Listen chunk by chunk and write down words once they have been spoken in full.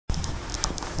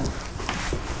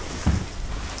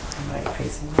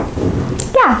facing me?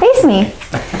 Yeah, face me.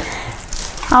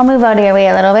 I'll move out of your way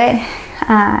a little bit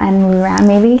and move around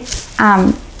maybe.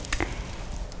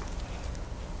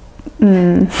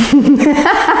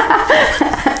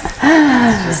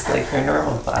 Just like her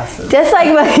normal classes. Just like,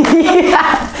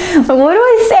 yeah. What do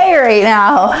I say right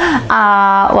now?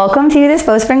 Welcome to this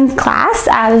Bowspring class.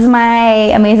 This is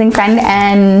my amazing friend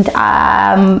and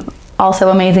also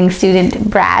amazing student,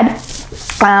 Brad.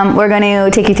 We're going to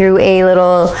take you through a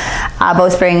little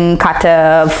Bowspring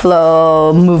kata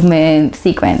flow movement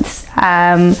sequence.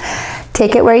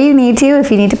 Take it where you need to.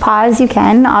 If you need to pause, you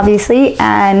can, obviously,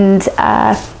 and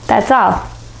that's all.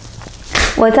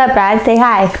 What's up, Brad? Say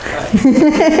hi.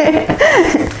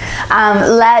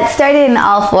 Let's start in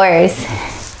all fours.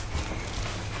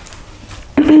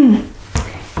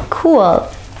 Cool.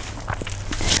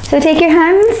 So take your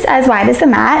hands as wide as the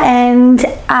mat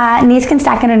and knees can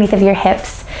stack underneath of your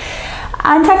hips.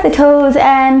 Untuck the toes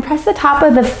and press the top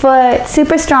of the foot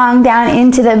super strong down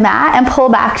into the mat and pull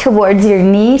back towards your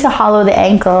knee to hollow the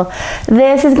ankle.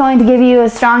 This is going to give you a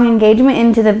strong engagement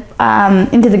into the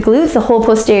glutes, the whole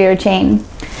posterior chain.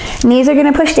 Knees are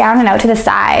going to push down and out to the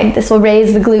side. This will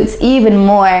raise the glutes even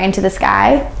more into the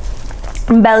sky.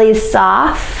 Belly is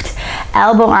soft.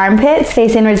 Elbow armpits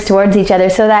face inwards towards each other,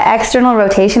 so that external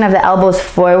rotation of the elbows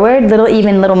forward,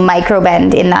 little micro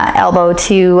bend in the elbow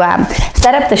to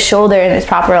set up the shoulder in its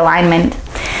proper alignment.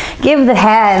 Give the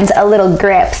hands a little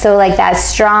grip, so like that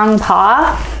strong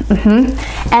paw.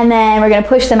 And then we're gonna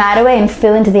push the mat away and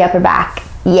fill into the upper back.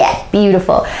 Yeah,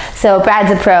 beautiful. So Brad's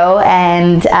a pro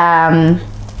and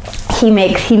he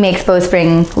makes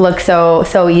Bowspring look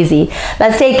so easy.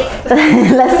 Let's take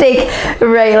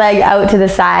right leg out to the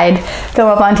side. Come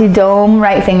up onto dome,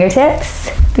 right fingertips.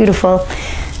 Beautiful.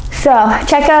 So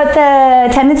check out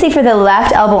the tendency for the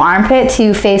left elbow armpit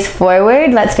to face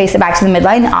forward. Let's face it back to the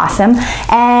midline. Awesome.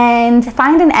 And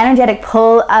find an energetic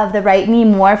pull of the right knee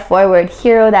more forward.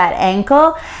 Hero that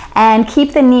ankle and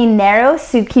keep the knee narrow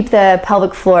to keep the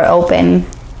pelvic floor open.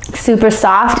 Super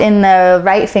soft in the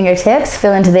right fingertips.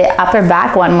 Fill into the upper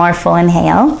back. One more full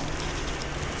inhale.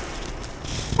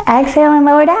 Exhale and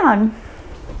lower down.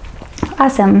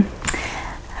 Awesome.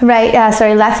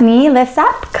 Left knee lifts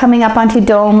up, coming up onto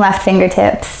dome, left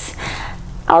fingertips.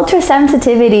 Ultra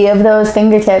sensitivity of those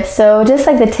fingertips. So just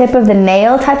like the tip of the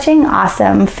nail touching,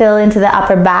 awesome. Fill into the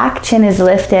upper back, chin is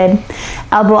lifted.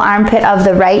 Elbow armpit of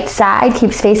the right side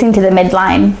keeps facing to the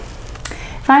midline.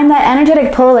 Find that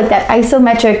energetic pull, like that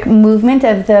isometric movement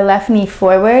of the left knee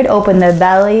forward. Open the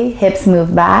belly, hips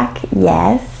move back.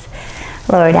 Yes.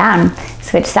 Lower down.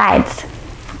 Switch sides.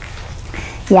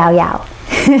 Yow, yow.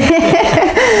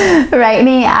 Right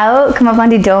knee out, come up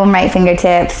onto dome, right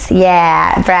fingertips.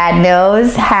 Yeah, Brad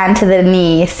knows, hand to the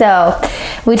knee. So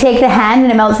we take the hand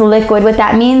and it melts liquid. What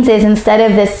that means is instead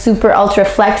of this super ultra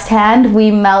flexed hand, we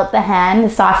melt the hand, the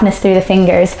softness through the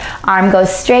fingers. Arm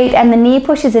goes straight and the knee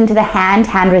pushes into the hand,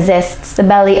 hand resists. The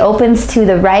belly opens to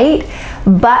the right,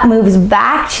 butt moves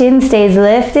back, chin stays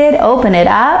lifted, open it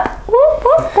up. Whoop,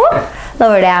 whoop, whoop.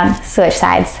 Lower down, switch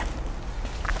sides.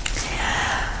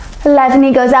 Left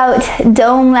knee goes out,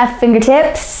 dome, left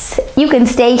fingertips. You can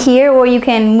stay here or you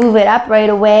can move it up right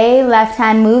away. Left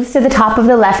hand moves to the top of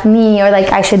the left knee, or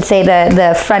like I should say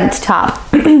the front top.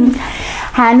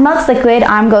 Hand melts liquid,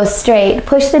 arm goes straight.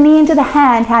 Push the knee into the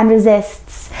hand, hand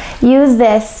resists. Use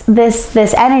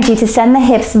this energy to send the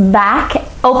hips back,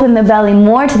 open the belly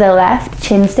more to the left,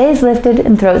 chin stays lifted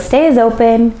and throat stays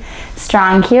open.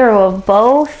 Strong hero of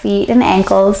both feet and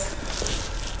ankles.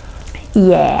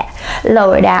 Yeah,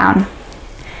 lower down.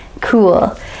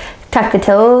 Cool. Tuck the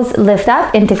toes, lift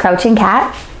up into crouching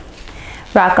cat.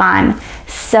 Rock on.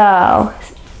 So,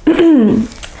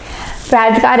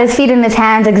 Brad's got his feet in his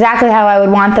hands exactly how I would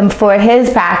want them for his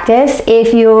practice.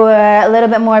 If you're a little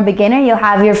bit more beginner, you'll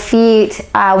have your feet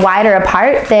wider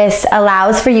apart. This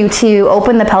allows for you to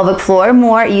open the pelvic floor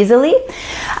more easily.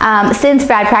 Since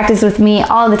Brad practiced with me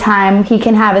all the time, he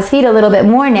can have his feet a little bit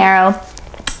more narrow.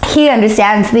 He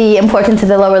understands the importance of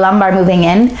the lower lumbar moving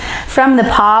in. From the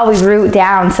paw, we root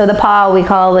down. So the paw we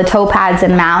call the toe pads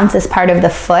and mounts as part of the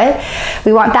foot.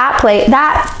 We want that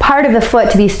part of the foot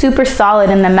to be super solid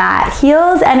in the mat.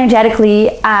 Heels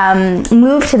energetically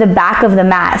move to the back of the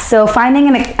mat. So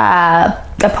finding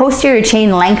a posterior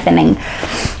chain lengthening.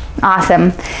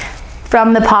 Awesome.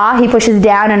 From the paw, he pushes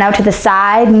down and out to the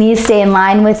side. Knees stay in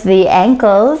line with the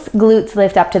ankles. Glutes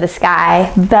lift up to the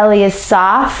sky. Belly is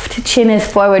soft. Chin is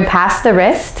forward past the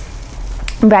wrist.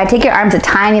 Brad, take your arms a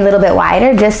tiny little bit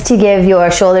wider just to give your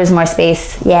shoulders more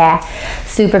space. Yeah,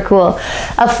 super cool.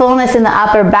 A fullness in the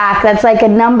upper back, that's like a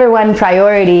 #1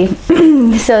 priority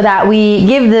so that we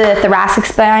give the thoracic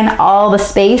spine all the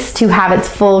space to have its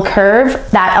full curve.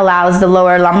 That allows the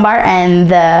lower lumbar and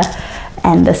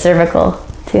the cervical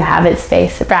to have its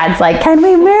space. Brad's like, can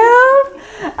we move?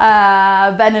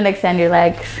 Bend and extend your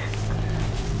legs.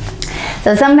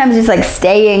 So sometimes just like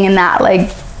staying in that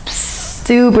like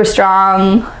super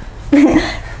strong,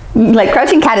 like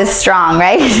crouching cat is strong,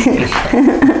 right?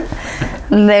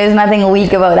 There's nothing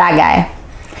weak about that guy.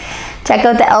 Check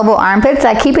out the elbow armpits.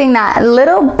 Keeping that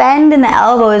little bend in the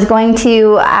elbow is going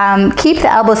to keep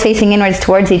the elbows facing inwards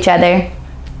towards each other.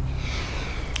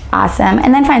 Awesome.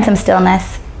 And then find some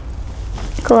stillness.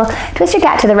 Cool. Twist your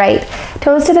cat to the right.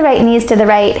 Toes to the right, knees to the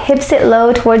right. Hips sit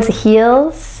low towards the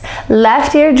heels.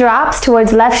 Left ear drops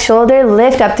towards left shoulder.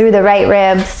 Lift up through the right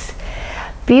ribs.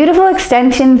 Beautiful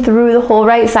extension through the whole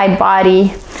right side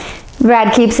body.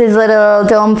 Brad keeps his little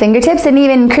dome fingertips and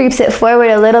even creeps it forward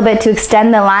a little bit to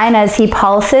extend the line as he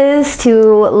pulses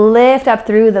to lift up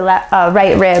through the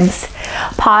right ribs.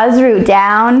 Paws root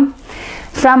down.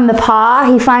 From the paw,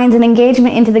 he finds an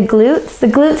engagement into the glutes. The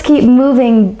glutes keep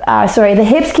moving, the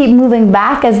hips keep moving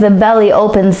back as the belly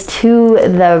opens to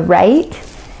the right.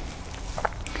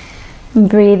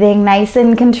 Breathing nice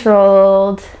and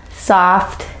controlled,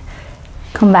 soft.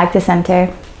 Come back to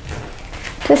center.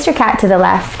 Twist your cat to the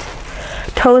left.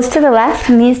 Toes to the left,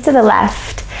 knees to the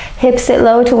left. Hips sit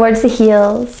low towards the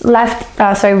heels.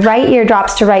 Right ear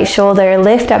drops to right shoulder.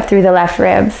 Lift up through the left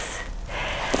ribs.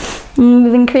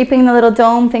 Moving, creeping the little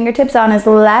dome fingertips on his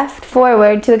left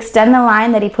forward to extend the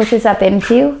line that he pushes up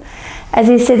into. As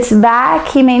he sits back,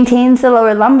 he maintains the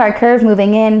lower lumbar curve,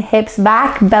 moving in, hips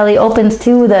back, belly opens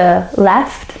to the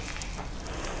left.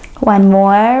 One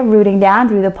more, rooting down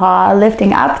through the paw,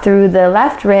 lifting up through the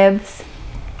left ribs.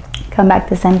 Come back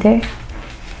to center.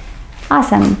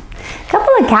 Awesome.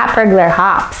 Couple of cat burglar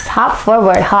hops. Hop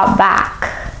forward, hop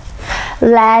back.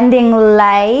 Landing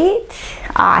light.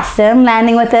 Awesome.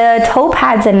 Landing with the toe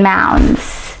pads and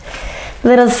mounds.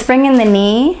 Little spring in the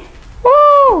knee.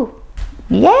 Woo!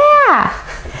 Yeah!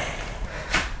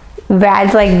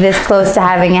 Brad's like this close to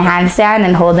having a handstand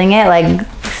and holding it like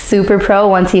super pro.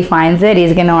 Once he finds it,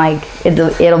 he's gonna like,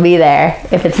 it'll be there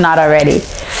if it's not already.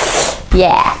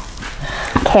 Yeah.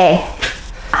 Okay.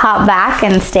 Hop back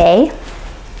and stay.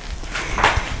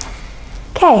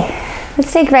 Okay.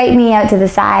 Let's take right knee out to the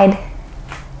side.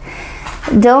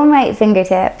 Dome right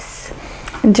fingertips.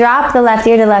 Drop the left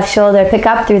ear to left shoulder. Pick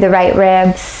up through the right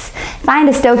ribs. Find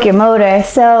to stoke your motor.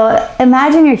 So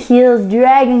imagine your heels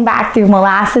dragging back through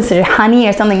molasses or honey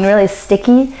or something really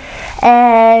sticky,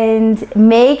 and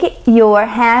make your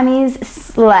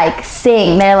hammies like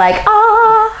sing. They're like,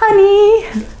 ah, honey,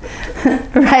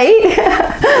 right?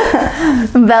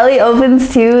 Belly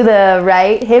opens to the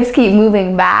right. Hips keep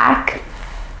moving back.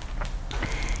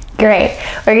 Great.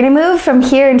 We're going to move from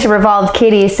here into revolved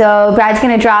kitty. So Brad's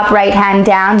going to drop right hand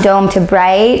down, dome to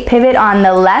right, pivot on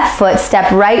the left foot,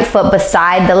 step right foot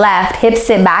beside the left, hips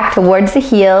sit back towards the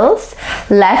heels,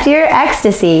 left ear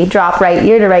ecstasy, drop right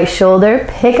ear to right shoulder,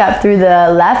 pick up through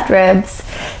the left ribs,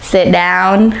 sit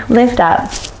down, lift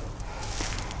up.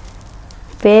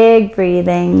 Big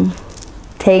breathing.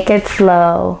 Take it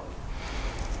slow.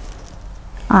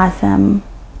 Awesome.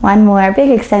 One more,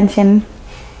 big extension.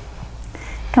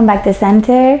 Come back to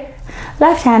center.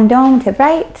 Left hand dome to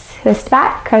right. Twist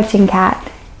back, crouching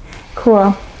cat.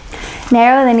 Cool.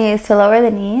 Narrow the knees to lower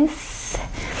the knees.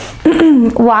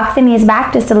 Walk the knees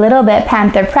back just a little bit,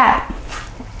 panther prep.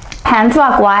 Hands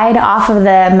walk wide off of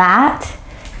the mat.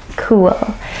 Cool.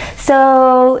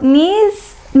 So knees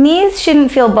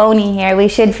shouldn't feel bony here. We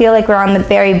should feel like we're on the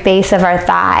very base of our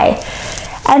thigh.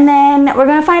 And then we're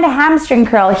going to find a hamstring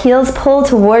curl. Heels pull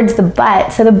towards the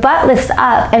butt. So the butt lifts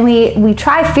up, and we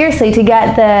try fiercely to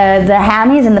get the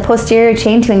hammies and the posterior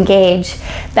chain to engage.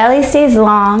 Belly stays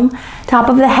long. Top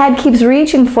of the head keeps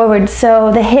reaching forward, so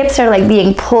the hips are like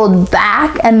being pulled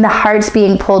back and the heart's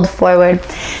being pulled forward.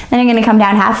 Then you're going to come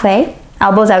down halfway,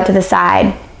 elbows out to the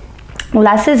side.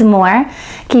 Less is more.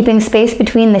 Keeping space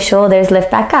between the shoulders,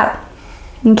 lift back up.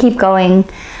 And keep going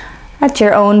at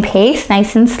your own pace,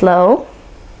 nice and slow.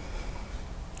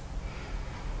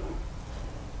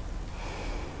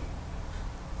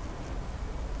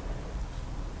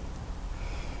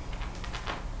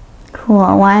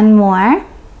 Cool, one more.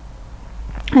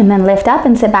 And then lift up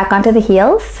and sit back onto the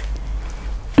heels.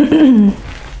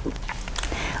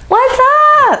 What's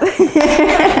up?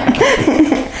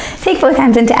 Take take both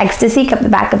hands into ecstasy, cup the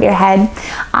back of your head.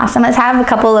 Awesome. Let's have a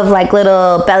couple of like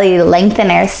little belly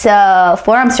lengtheners. So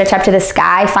forearms stretch up to the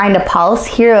sky, find a pulse,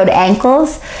 heroed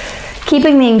ankles,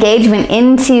 keeping the engagement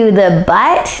into the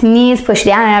butt, knees push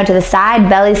down and out to the side,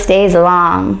 belly stays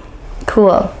long.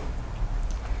 Cool.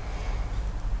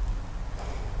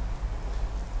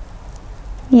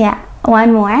 Yeah,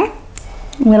 one more.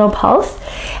 Little pulse,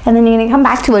 and then you're going to come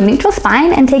back to a neutral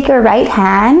spine and take your right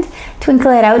hand, twinkle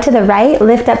it out to the right,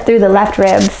 lift up through the left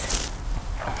ribs.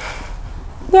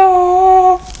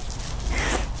 Yeah.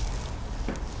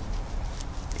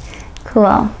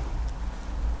 Cool.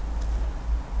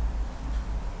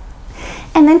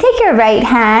 And then take your right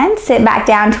hand, sit back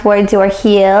down towards your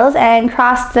heels and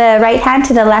cross the right hand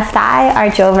to the left thigh,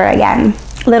 arch over again.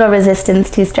 Little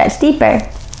resistance to stretch deeper.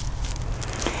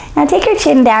 Now take your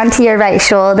chin down to your right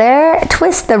shoulder,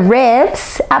 twist the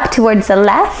ribs up towards the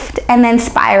left, and then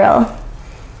spiral.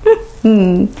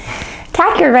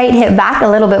 Tack your right hip back a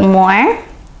little bit more.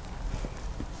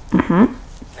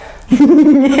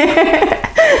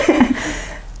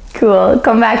 Cool.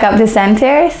 Come back up to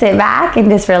center, sit back, and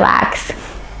just relax.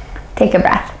 Take a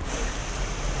breath.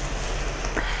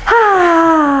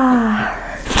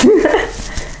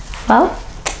 Well,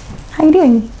 how you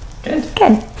doing? Good.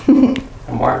 Good.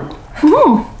 I'm warm.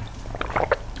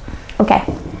 Okay.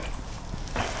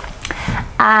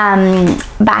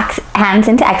 Back hands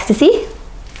into ecstasy.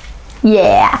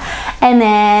 Yeah. And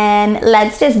then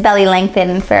let's just belly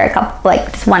lengthen for a couple,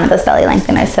 like just one of those belly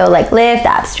lengtheners. So like lift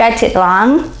up, stretch it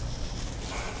long.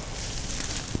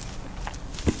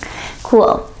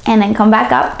 Cool. And then come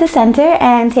back up to center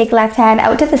and take left hand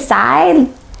out to the side.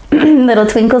 Little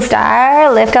twinkle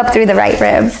star, lift up through the right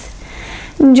ribs.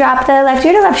 Drop the left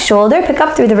ear to left shoulder, pick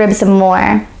up through the ribs some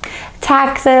more.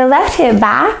 Tack the left hip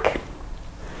back,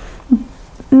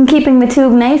 keeping the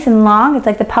tube nice and long. It's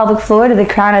like the pelvic floor to the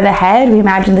crown of the head. We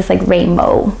imagine this like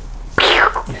rainbow.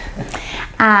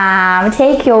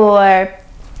 Take your,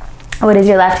 what is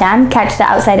your left hand? Catch the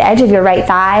outside edge of your right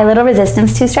thigh, a little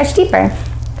resistance to stretch deeper.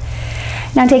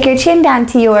 Now take your chin down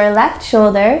to your left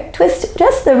shoulder, twist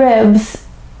just the ribs,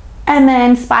 and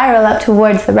then spiral up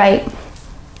towards the right.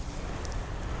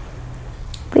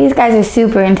 These guys are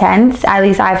super intense. At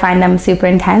least I find them super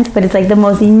intense, but it's like the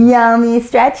most yummy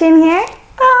stretch in here.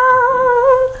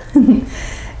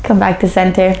 Come back to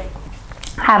center.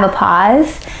 Have a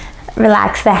pause.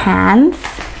 Relax the hands.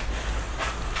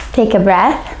 Take a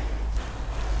breath.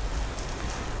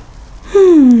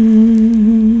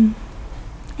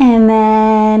 And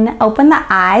then open the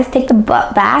eyes, take the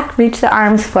butt back, reach the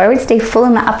arms forward, stay full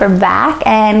in the upper back,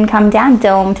 and come down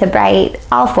dome to bright.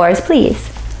 All fours, please.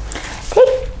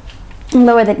 Take,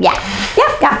 lower the, yeah.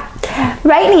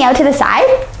 Right knee out to the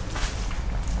side.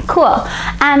 Cool.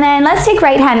 And then let's take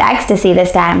right hand ecstasy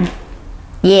this time.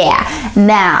 Yeah.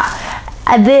 Now,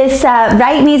 this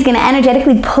right knee is going to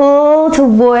energetically pull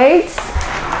towards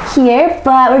here,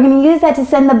 but we're going to use that to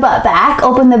send the butt back,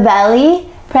 open the belly,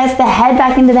 press the head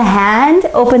back into the hand,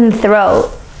 open the throat.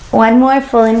 One more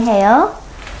full inhale.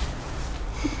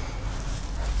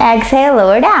 Exhale,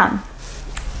 lower down.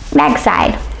 Next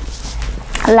side.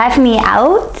 Left knee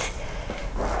out.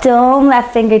 Dome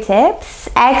left fingertips.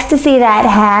 Ecstasy that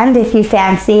hand if you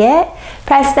fancy it.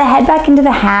 Press the head back into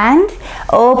the hand.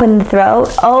 Open the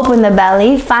throat. Open the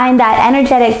belly. Find that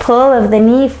energetic pull of the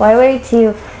knee forward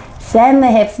to send the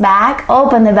hips back.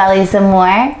 Open the belly some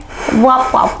more.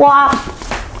 Wop, wop, wop.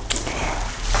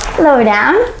 Lower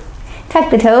down.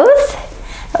 Tuck the toes.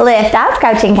 Lift up.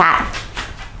 Crouching cat.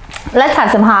 Let's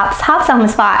have some hops. Hops on the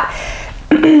spot.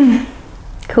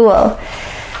 Cool.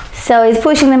 So he's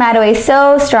pushing the mat away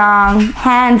so strong.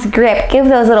 Hands grip. Give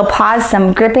those little paws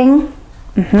some gripping.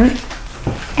 And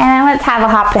then let's have a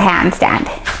hop to handstand.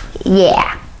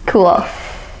 Yeah, cool.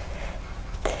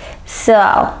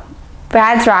 So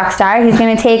Brad's rock star. He's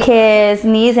going to take his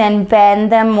knees and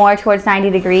bend them more towards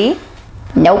 90 degree.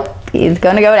 Nope, he's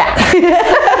going to go down.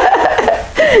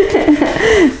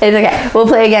 It's okay. We'll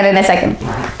play again in a second.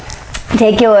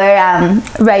 Take your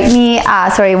right knee,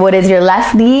 what is your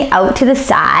left knee out to the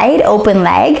side, open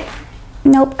leg.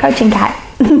 Nope, crouching cat.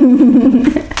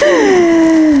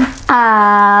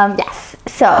 Yes,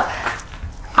 so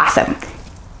awesome.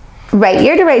 Right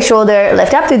ear to right shoulder,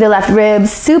 lift up through the left ribs,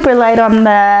 super light on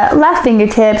the left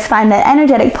fingertips, find the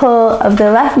energetic pull of the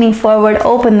left knee forward,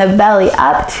 open the belly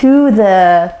up to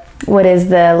the, what is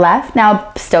the left?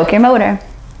 Now stoke your motor.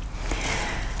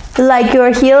 Like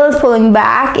your heel is pulling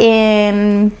back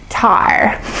in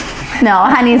tar. No,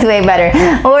 honey's way better.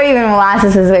 Or even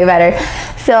molasses is way better.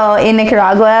 So in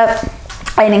Nicaragua,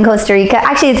 And in Costa Rica,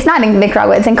 actually it's not in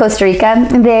Nicaragua, it's in Costa Rica,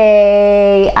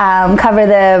 they cover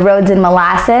the roads in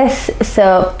molasses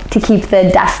so to keep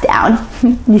the dust down.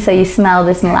 So you smell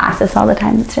this molasses all the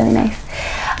time. It's really nice.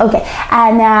 Okay,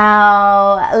 and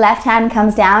now left hand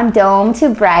comes down, dome to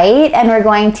right, and we're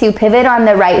going to pivot on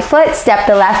the right foot, step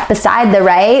the left beside the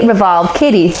right, revolve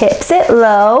kitty, hips sit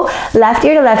low, left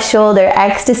ear to left shoulder,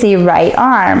 ecstasy right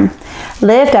arm.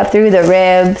 Lift up through the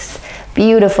ribs.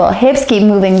 Beautiful. Hips keep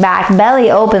moving back, belly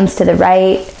opens to the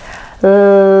right.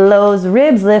 Those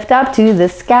ribs lift up to the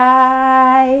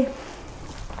sky.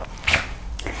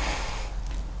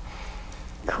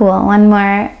 Cool, one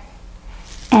more.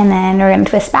 And then we're going to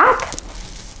twist back.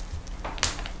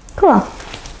 Cool.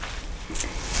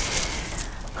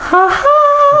 Ha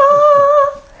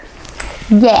ha!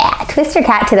 Yeah, twist your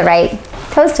cat to the right.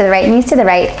 Toes to the right, knees to the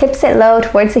right. Hips sit low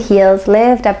towards the heels.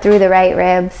 Lift up through the right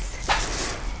ribs.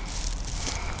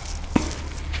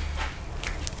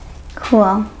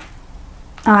 Cool.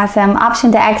 Awesome.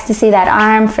 Option to ecstasy that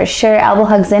arm for sure. Elbow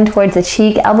hugs in towards the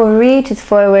cheek. Elbow reaches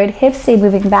forward. Hips stay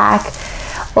moving back.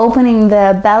 Opening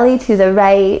the belly to the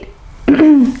right.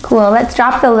 Cool. Let's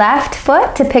drop the left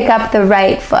foot to pick up the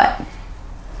right foot.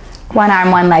 One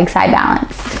arm, one leg, side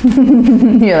balance.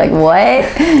 You're like, what?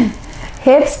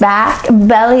 Hips back,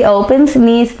 belly opens,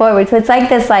 knees forward. So it's like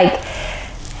this, like,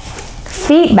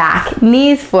 feet back,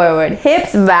 knees forward,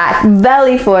 hips back,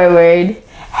 belly forward,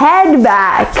 head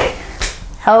back,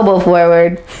 elbow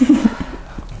forward.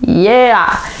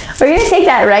 Yeah. We're gonna take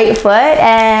that right foot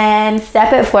and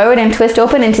step it forward and twist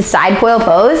open into side coil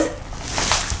pose.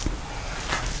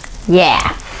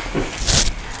 Yeah.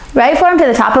 Right forearm to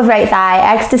the top of right thigh,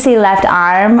 ecstasy left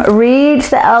arm, reach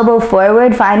the elbow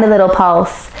forward, find a little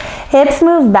pulse. Hips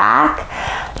move back,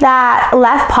 that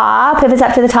left paw pivots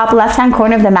up to the top left hand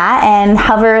corner of the mat and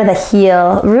hover the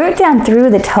heel. Root down through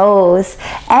the toes,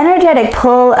 energetic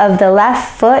pull of the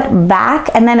left foot back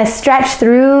and then a stretch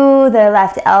through the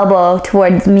left elbow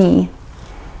towards me.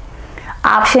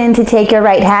 Option to take your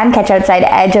right hand, catch outside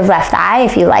edge of left thigh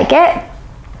if you like it.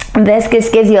 This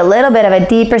just gives you a little bit of a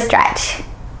deeper stretch.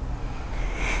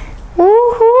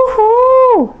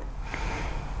 Woo-hoo-hoo.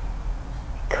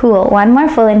 Cool, one more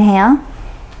full inhale.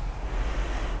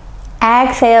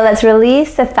 Exhale, let's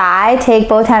release the thigh, take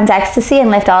both hands ecstasy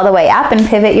and lift all the way up and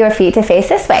pivot your feet to face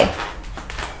this way.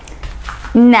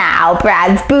 Now,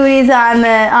 Brad's booty's on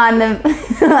the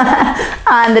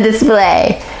on the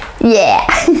display. Yeah.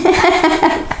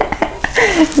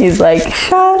 He's like,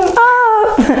 shut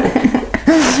up.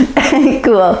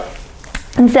 Cool.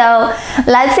 And so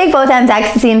let's take both hands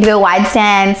ecstasy and do a wide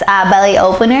stance belly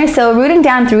opener. So rooting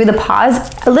down through the paws,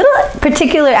 a little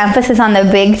particular emphasis on the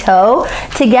big toe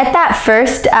to get that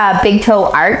first big toe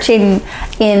arch in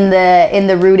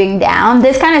the rooting down.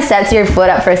 This kind of sets your foot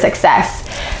up for success.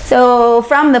 So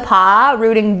from the paw,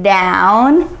 rooting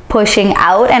down, pushing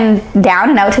out and down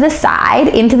and out to the side,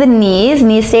 into the knees.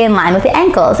 Knees stay in line with the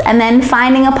ankles. And then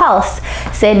finding a pulse.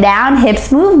 Sit down,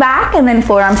 hips move back, and then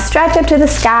forearms stretch up to the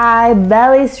sky.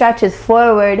 Belly stretches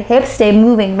forward, hips stay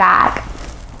moving back.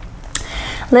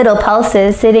 Little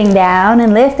pulses, sitting down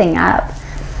and lifting up.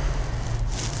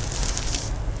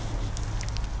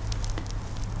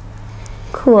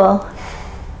 Cool.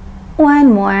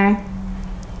 One more.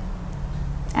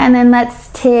 And then let's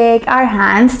take our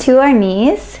hands to our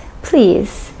knees,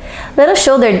 please. Little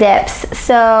shoulder dips.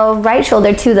 So right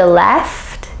shoulder to the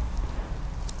left.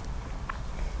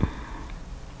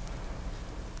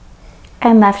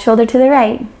 And left shoulder to the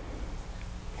right.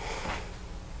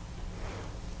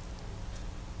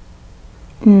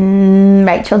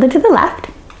 Right shoulder to the left.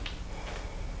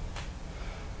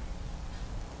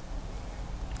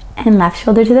 And left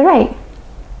shoulder to the right.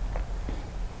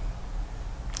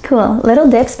 Cool. Little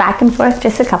dips back and forth,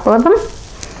 just a couple of them.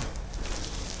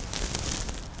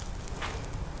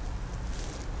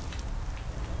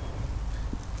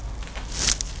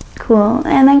 Cool.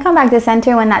 And then come back to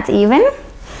center when that's even.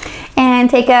 And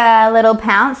take a little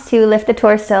pounce to lift the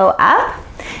torso up.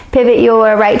 Pivot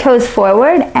your right toes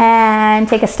forward and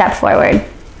take a step forward.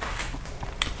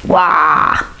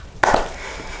 Wow.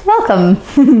 Welcome.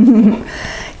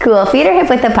 Cool. Feet are hip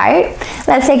width apart.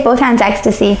 Let's take both hands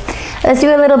ecstasy. Let's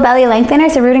do a little belly lengthener.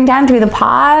 So rooting down through the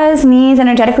paws, knees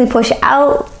energetically push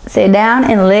out, sit down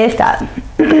and lift up.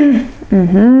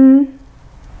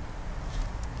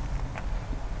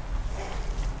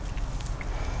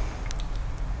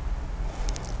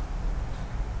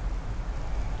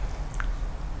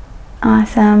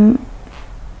 Awesome.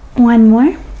 One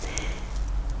more.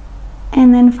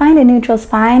 And then find a neutral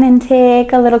spine and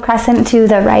take a little crescent to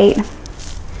the right.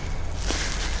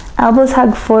 Elbows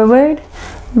hug forward.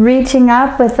 Reaching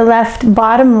up with the left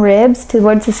bottom ribs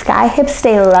towards the sky. Hips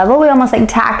stay level. We almost like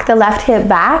tack the left hip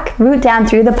back. Root down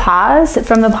through the paws.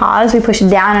 From the paws, we push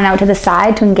down and out to the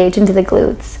side to engage into the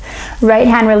glutes. Right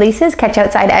hand releases. Catch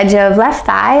outside edge of left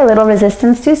thigh. A little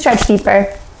resistance to stretch deeper.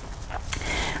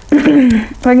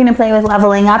 We're going to play with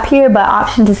leveling up here, but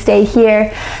option to stay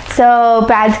here. So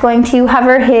Brad's going to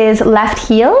hover his left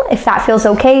heel. If that feels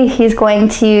okay, he's going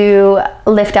to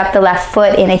lift up the left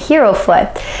foot in a hero foot.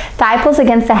 Thigh pulls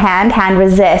against the hand, hand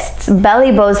resists.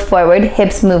 Belly bows forward,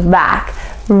 hips move back.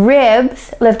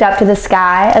 Ribs lift up to the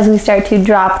sky as we start to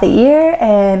drop the ear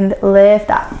and lift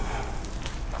up.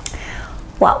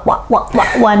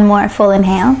 One more full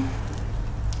inhale.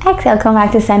 Exhale, come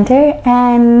back to center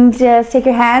and just take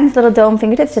your hands, little dome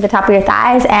fingertips to the top of your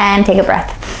thighs and take a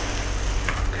breath.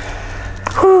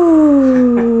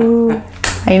 Whew.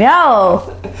 I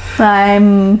know,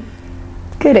 I'm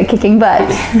good at kicking butt.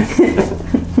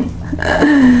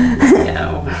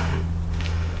 No.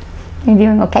 Are you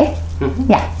doing okay? Mm-hmm.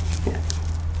 Yeah,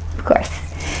 of course.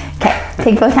 Okay,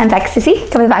 take both hands, ecstasy,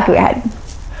 come to the back of your head.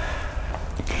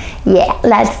 Yeah,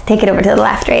 let's take it over to the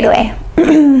left right away.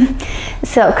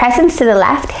 So crescents to the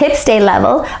left, hips stay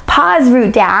level, paws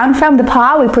root down. From the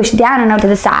paw, we push down and out to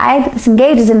the side. This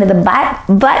engages into the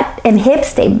butt and hips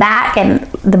stay back and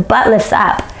the butt lifts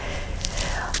up.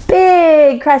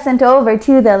 Big crescent over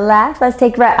to the left. Let's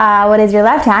take what is your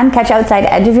left hand, catch outside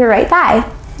edge of your right thigh.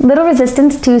 Little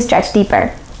resistance to stretch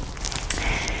deeper.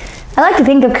 I like to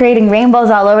think of creating rainbows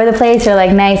all over the place or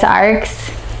like nice arcs.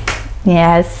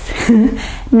 Yes.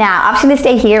 Now, option to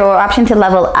stay here or option to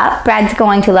level up. Brad's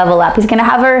going to level up. He's going to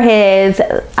hover his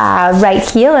right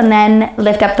heel and then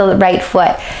lift up the right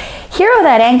foot. Hero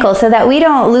that ankle so that we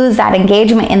don't lose that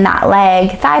engagement in that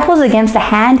leg. Thigh pulls against the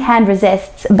hand, hand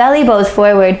resists. Belly bows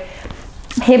forward,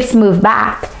 hips move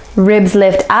back. Ribs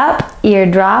lift up, ear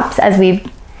drops as we,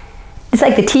 it's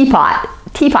like the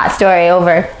teapot story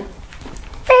over.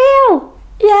 Ew.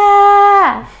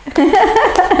 Yeah.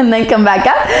 And then come back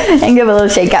up and give a little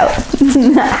shake out.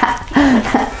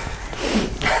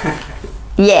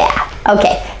 Yeah.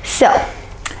 Okay. So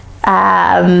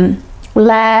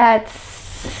let's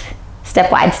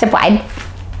step wide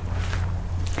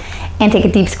and take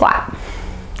a deep squat.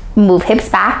 Move hips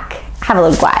back. Have a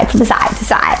little glide from side to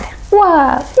side.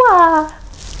 Wah, wah.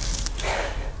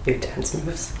 Your dance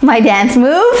moves. My dance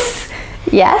moves.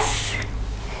 Yes.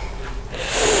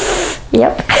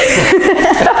 Yep.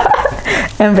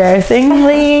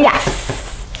 Embarrassingly,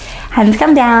 yes. Hands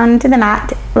come down to the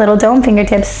mat. Little dome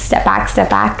fingertips. Step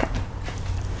back.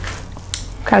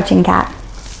 Crouching cat.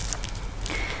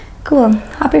 Cool.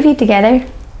 Hop your feet together.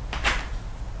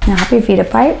 Now hop your feet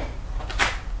apart.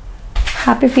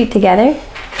 Hop your feet together.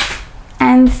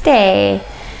 And stay.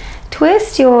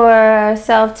 Twist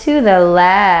yourself to the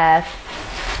left.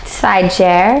 Side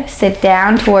chair, sit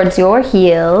down towards your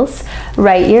heels,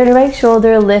 right ear to right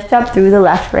shoulder, lift up through the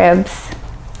left ribs.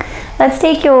 Let's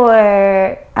take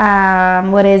your,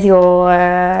 what is your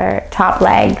top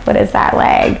leg? What is that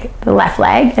leg? The left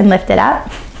leg, and lift it up.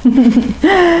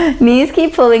 Knees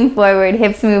keep pulling forward,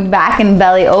 hips move back and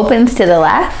belly opens to the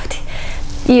left.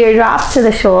 Ear drops to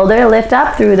the shoulder, lift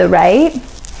up through the right.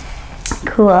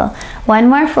 Cool. One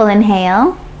more full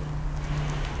inhale.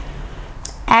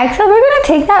 Exhale, we're going to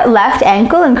take that left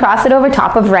ankle and cross it over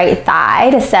top of right thigh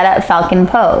to set up falcon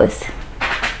pose.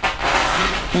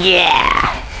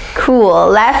 Yeah, cool.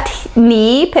 Left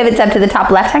knee pivots up to the top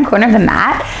left-hand corner of the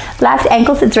mat. Left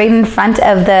ankle sits right in front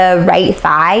of the right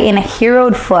thigh in a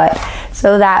heroed foot.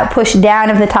 So that push down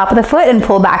of the top of the foot and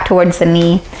pull back towards the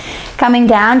knee. Coming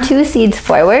down, 2 seeds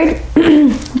forward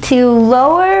to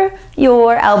lower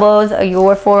your elbows or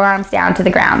your forearms down to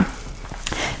the ground.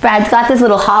 Brad's got this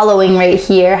little hollowing right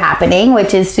here happening,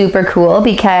 which is super cool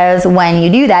because when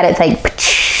you do that, it's like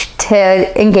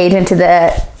to engage into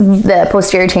the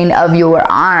posterior chain of your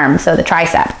arm, so the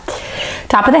tricep.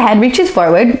 Top of the head reaches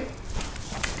forward.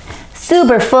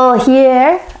 Super full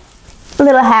here.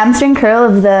 Little hamstring curl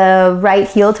of the right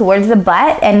heel towards the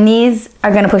butt, and knees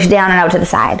are going to push down and out to the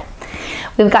side.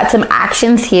 We've got some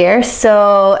actions here,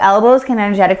 so elbows can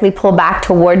energetically pull back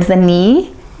towards the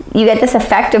knee. You get this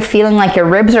effect of feeling like your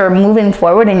ribs are moving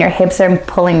forward and your hips are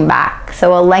pulling back.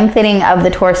 So a lengthening of the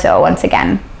torso once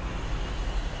again.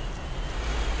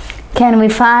 Can we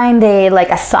find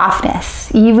a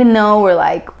softness? Even though we're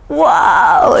like,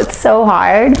 whoa, it's so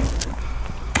hard.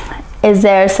 Is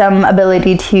there some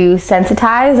ability to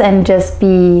sensitize and just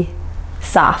be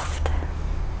soft?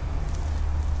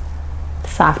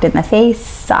 Soft in the face,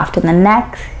 soft in the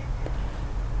neck.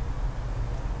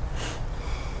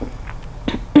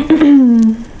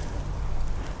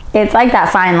 It's like that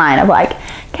fine line of like,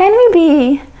 Can we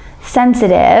be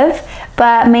sensitive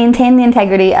but maintain the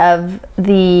integrity of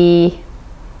the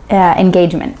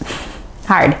engagement?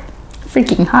 Hard.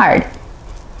 Freaking hard.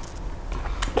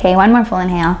 Okay, one more full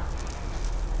inhale.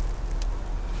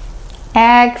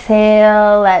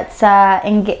 Exhale. Let's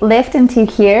lift into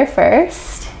here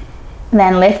first.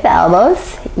 Then lift the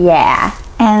elbows. Yeah.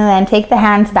 And then take the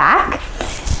hands back.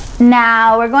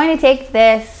 Now we're going to take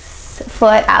this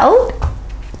foot out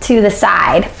to the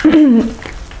side.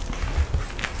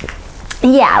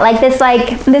 Yeah, like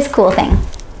this cool thing.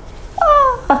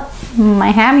 Oh,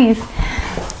 my hammies.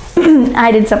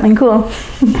 I did something cool.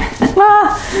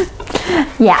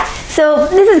 Yeah, so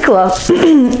this is cool.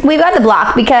 We've got the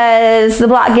block because the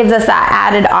block gives us that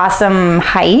added awesome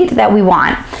height that we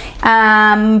want.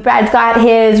 Brad's got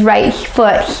his right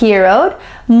foot heroed,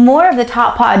 more of the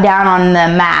top paw down on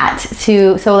the mat,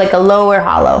 so like a lower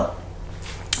hollow.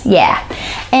 Yeah,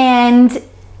 and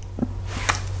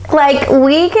like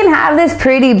we can have this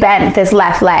pretty bent, this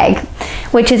left leg,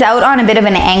 which is out on a bit of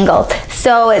an angle.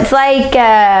 So it's like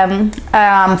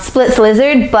split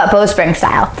lizard, but bowspring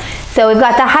style. So we've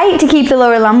got the height to keep the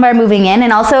lower lumbar moving in,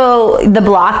 and also the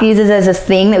block uses as a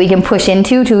thing that we can push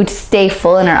into to stay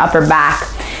full in our upper back.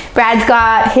 Brad's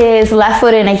got his left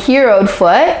foot in a heroed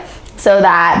foot, so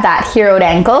that heroed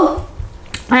ankle.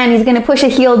 And he's gonna push a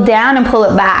heel down and pull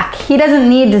it back. He doesn't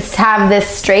need to have this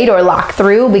straight or lock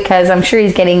through because I'm sure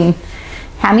he's getting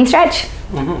hammy stretch.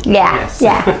 Mm-hmm. Yeah, yes.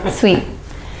 Yeah, sweet.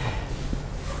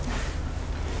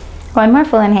 One more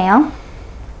full inhale.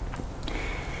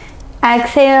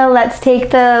 Exhale, let's take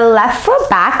the left foot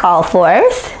back, all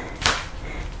fours.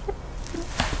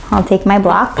 I'll take my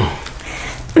block.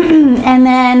 And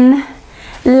then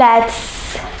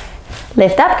let's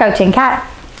lift up, crouching cat.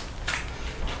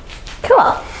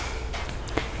 Cool.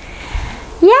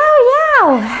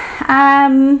 Yow.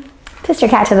 Twist your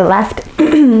cat to the left.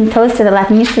 Toes to the left,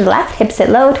 knees to the left, hips sit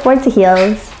low towards the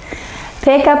heels.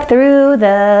 Pick up through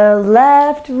the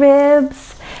left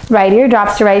ribs. Right ear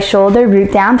drops to right shoulder.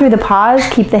 Root down through the paws.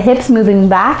 Keep the hips moving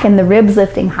back and the ribs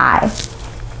lifting high.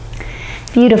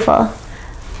 Beautiful.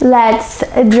 Let's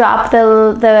drop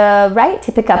the right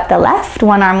to pick up the left.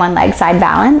 One arm, one leg, side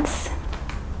balance.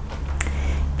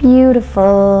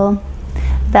 Beautiful.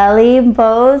 Belly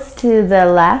bows to the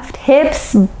left.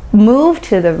 Hips move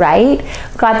to the right.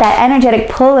 Got that energetic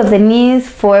pull of the knees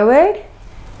forward.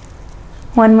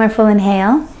 One more full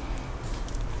inhale.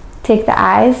 Take the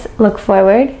eyes, look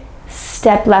forward.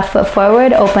 Step left foot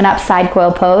forward, open up side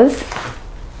coil pose.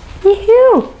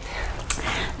 Yoo-hoo!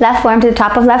 Left forearm to the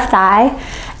top of left thigh.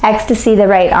 Ecstasy the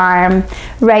right arm.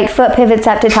 Right foot pivots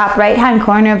up to top right hand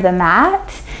corner of the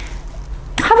mat.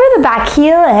 Hover the back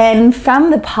heel and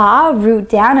from the paw, root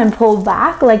down and pull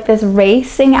back like this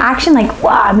racing action, like,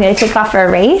 wow, I'm gonna take off for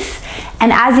a race.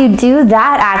 And as you do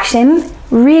that action,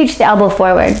 reach the elbow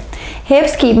forward.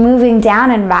 Hips keep moving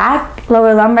down and back.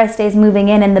 Lower lumbar stays moving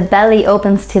in and the belly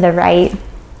opens to the right.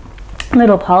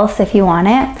 Little pulse if you want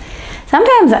it.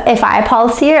 Sometimes if I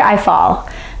pulse here, I fall.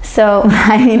 So,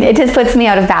 I mean, it just puts me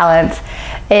out of balance.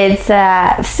 It's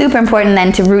super important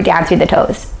then to root down through the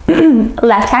toes.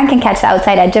 Left hand can catch the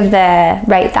outside edge of the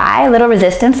right thigh. A little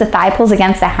resistance, the thigh pulls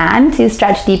against the hand to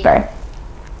stretch deeper.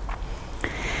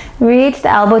 Reach the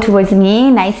elbow towards the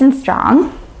knee, nice and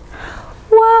strong.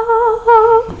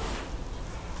 Whoa!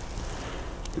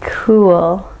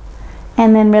 Cool.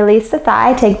 And then release the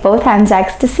thigh, take both hands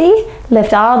ecstasy,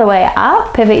 lift all the way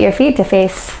up, pivot your feet to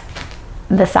face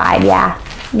the side, yeah.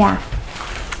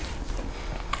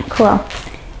 Cool.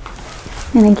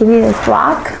 I'm gonna give you this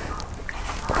block.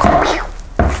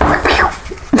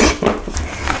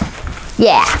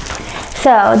 Yeah.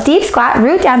 So deep squat,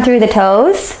 root down through the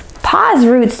toes, paws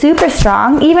root super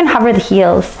strong, even hover the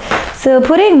heels. So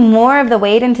putting more of the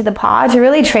weight into the paw to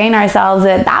really train ourselves,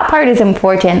 that part is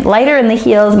important. Lighter in the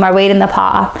heels, more weight in the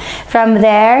paw. From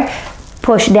there,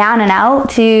 push down and out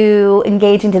to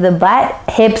engage into the butt,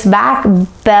 hips back,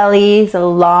 bellies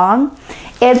long.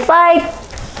 It's like,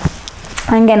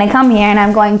 I'm gonna come here and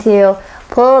I'm going to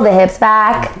pull the hips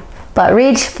back, but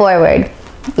reach forward.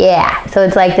 Yeah, so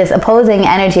it's like this opposing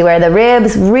energy where the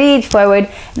ribs reach forward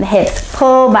and the hips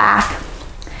pull back.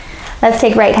 Let's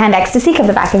take right hand ecstasy, cover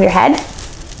the back of your head.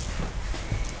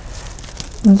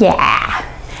 Yeah.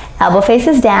 Elbow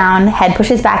faces down, head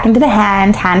pushes back into the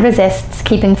hand resists,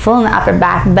 keeping full in the upper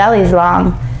back, belly's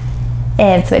long,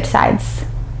 and switch sides.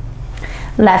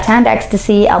 Left hand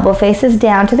ecstasy, elbow faces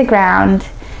down to the ground,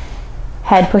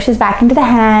 head pushes back into the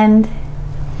hand.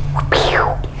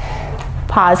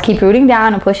 Pause, keep rooting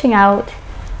down and pushing out.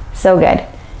 So good.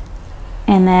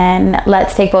 And then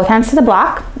let's take both hands to the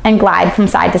block and glide from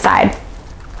side to side.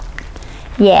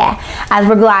 Yeah. As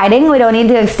we're gliding, we don't need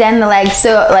to extend the legs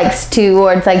so like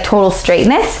towards like total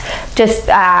straightness. Just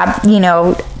you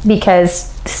know,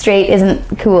 because straight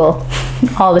isn't cool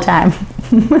all the time.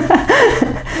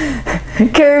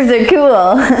 Curves are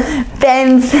cool.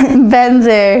 Bends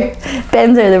are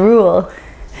the rule.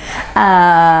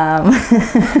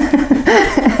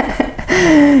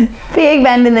 Big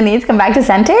bend in the knees, come back to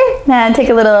center. Now take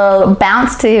a little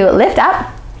bounce to lift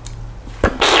up.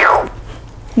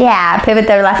 Yeah, pivot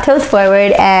the left toes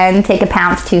forward and take a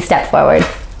pounce to step forward.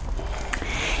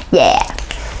 Yeah.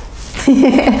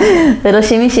 Little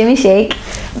shimmy, shimmy, shake.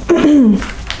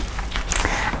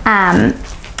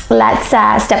 Let's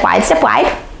step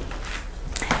wide.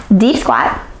 Deep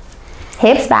squat.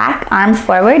 Hips back, arms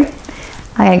forward.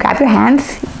 Okay, grab your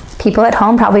hands. People at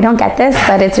home probably don't get this,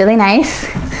 but it's really nice.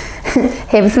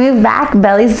 Hips move back,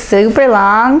 belly's super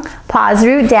long. Paws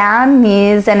root down,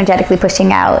 knees energetically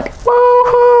pushing out.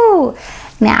 Woohoo!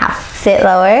 Now, sit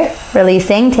lower,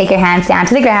 releasing. Take your hands down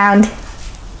to the ground.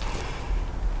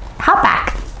 Hop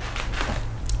back.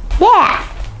 Yeah.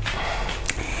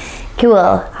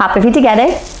 Cool. Hop your feet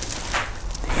together.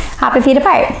 Hop your feet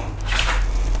apart.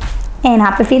 And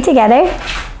hop your feet together.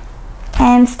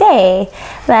 And stay.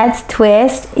 Let's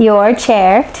twist your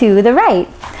chair to the right.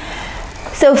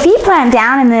 So feet plant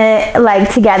down and the leg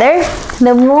together.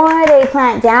 The more they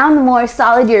plant down, the more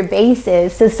solid your base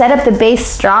is. So set up the base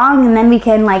strong and then we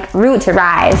can like root to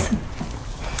rise.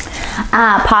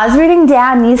 Paws rooting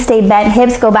down, knees stay bent,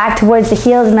 hips go back towards the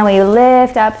heels, and then we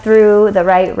lift up through the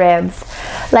right ribs.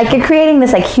 Like you're creating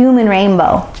this like human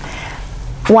rainbow.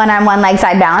 One arm, one leg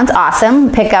side balance,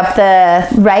 awesome. Pick up the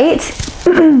right.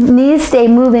 Knees stay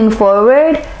moving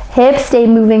forward, hips stay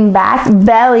moving back,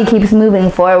 belly keeps moving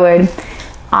forward.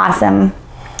 Awesome.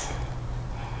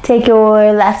 Take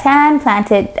your left hand,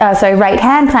 right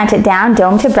hand, plant it down,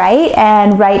 dome to right,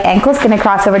 and right ankle's gonna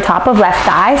cross over top of left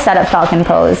thigh, set up falcon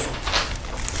pose.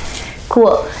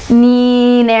 Cool.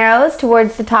 Knee narrows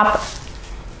towards the top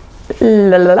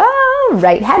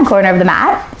right hand corner of the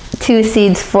mat. 2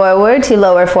 seeds forward to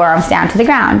lower forearms down to the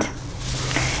ground.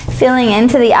 Feeling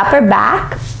into the upper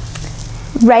back.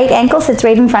 Right ankle sits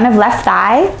right in front of left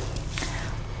thigh.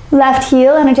 Left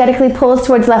heel energetically pulls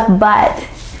towards left butt.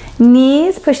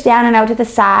 Knees push down and out to the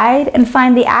side, and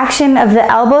find the action of the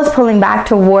elbows pulling back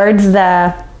towards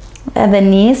the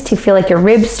knees to feel like your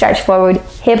ribs stretch forward,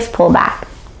 hips pull back.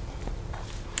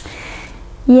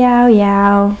 Yow,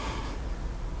 yow.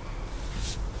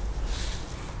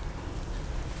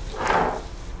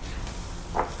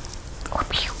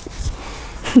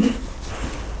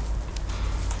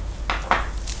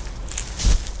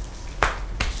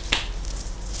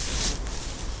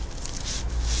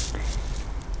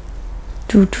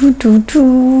 Do, do, do,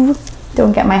 do.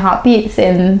 Don't get my hot beats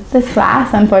in this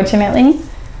class, unfortunately.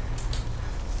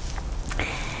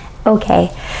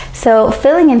 Okay, so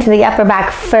filling into the upper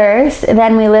back first,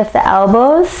 then we lift the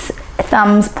elbows,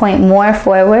 thumbs point more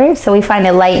forward, so we find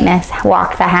a lightness.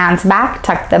 Walk the hands back,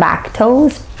 tuck the back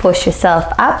toes, push yourself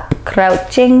up,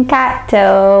 crouching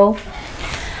cat-toe.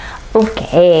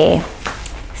 Okay,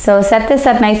 so set this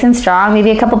up nice and strong,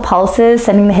 maybe a couple pulses,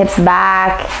 sending the hips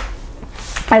back.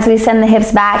 As we send the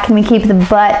hips back, can we keep the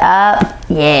butt up?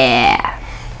 Yeah.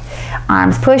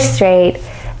 Arms push straight.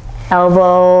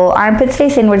 Elbow, armpits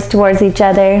face inwards towards each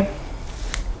other.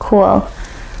 Cool.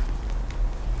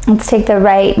 Let's take the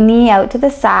right knee out to the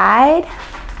side.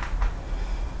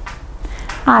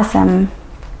 Awesome.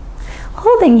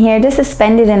 Holding here, just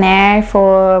suspended in air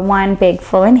for one big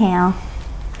full inhale.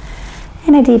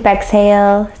 And a deep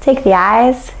exhale. Take the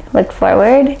eyes, look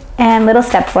forward, and little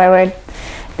step forward.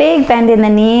 Big bend in the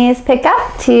knees, pick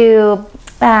up to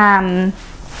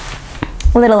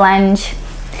little lunge.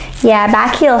 Yeah,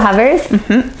 back heel hovers.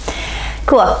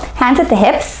 Cool. Hands at the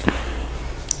hips.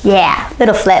 Yeah,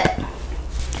 little flip.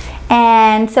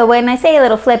 And so when I say a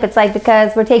little flip, it's like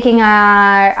because we're taking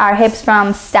our hips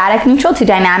from static neutral to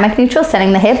dynamic neutral,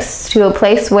 sending the hips to a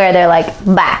place where they're like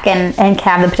back and can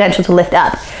have the potential to lift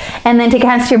up. And then take your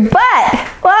hands to your butt.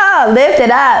 Whoa, lift it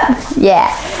up.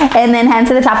 Yeah. And then hands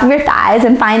to the top of your thighs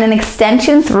and find an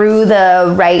extension through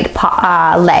the right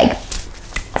leg.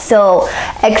 So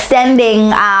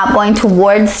extending, going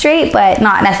towards straight, but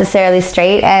not necessarily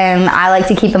straight. And I like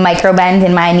to keep a micro bend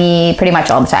in my knee pretty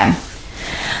much all the time.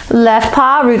 Left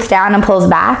paw roots down and pulls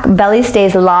back. Belly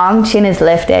stays long, chin is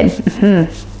lifted.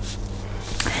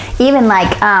 Even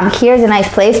like here's a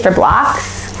nice place for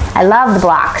blocks. I love the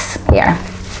blocks here.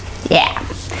 Yeah.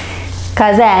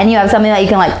 Because then you have something that you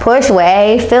can like push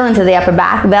away, fill into the upper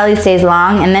back, belly stays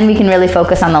long, and then we can really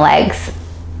focus on the legs.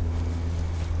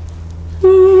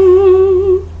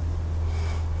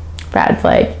 Brad's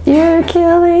like, you're You're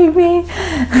killing me.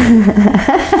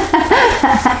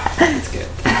 It's good.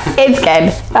 It's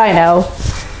good. I know.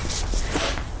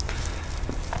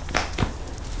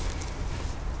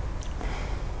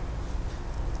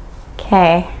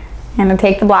 Okay. I'm going to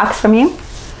take the blocks from you.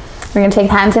 We're going to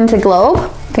take hands into globe.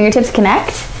 Fingertips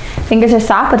connect. Fingers are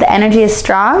soft, but the energy is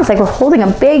strong. It's like we're holding a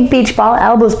big beach ball.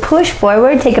 Elbows push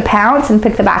forward. Take a pounce and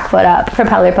pick the back foot up.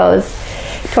 Propeller pose.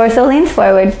 Torso leans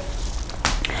forward.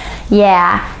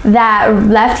 Yeah. That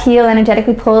left heel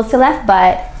energetically pulls to left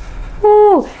butt.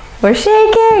 Woo. We're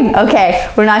shaking. Okay.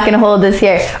 We're not going to hold this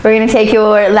here. We're going to take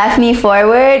your left knee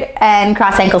forward and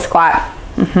cross ankle squat.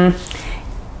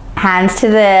 Hands to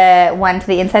the one to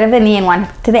the inside of the knee and one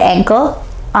to the ankle.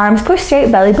 Arms push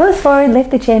straight, belly bows forward,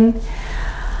 lift the chin.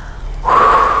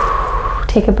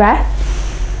 Take a breath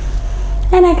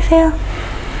and exhale.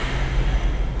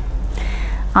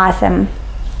 Awesome.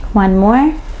 One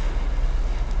more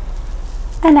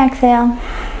and exhale.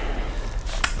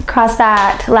 Cross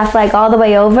that left leg all the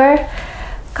way over.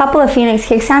 Couple of phoenix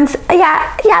kickstands.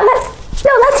 Let's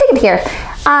take it here.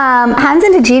 Hands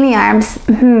into genie arms.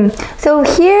 So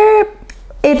here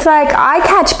it's like I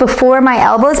catch before my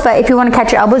elbows, but if you want to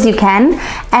catch your elbows, you can.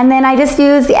 And then I just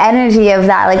use the energy of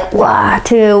that, like,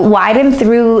 to widen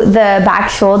through the back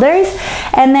shoulders.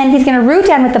 And then he's going to root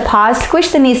down with the paws,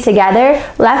 squish the knees together.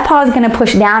 Left paw is going to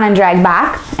push down and drag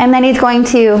back. And then he's going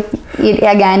to,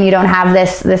 again, you don't have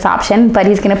this option, but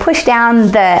he's going to push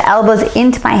down the elbows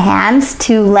into my hands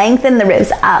to lengthen the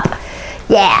ribs up.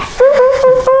 Yeah.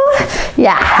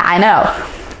 Yeah, I know.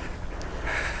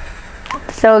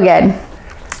 So good.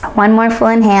 One more full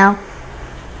inhale.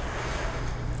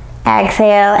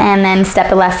 Exhale, and then step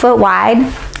the left foot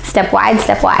wide. Step wide,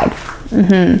 step wide. Yeah,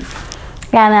 and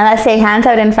then let's take hands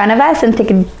out in front of us and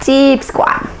take a deep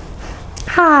squat.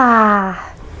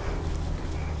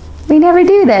 We never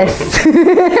do this.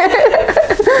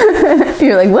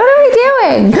 You're like, what are we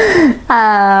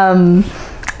doing?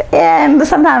 And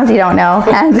sometimes you don't know.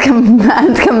 Hands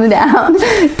come down.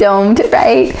 Don't,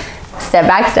 right? Step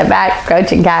back,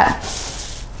 crouching cat.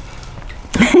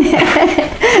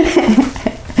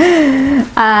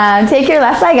 Take your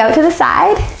left leg out to the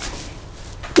side.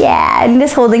 Yeah, and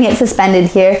just holding it suspended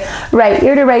here. Right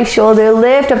ear to right shoulder,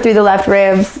 lift up through the left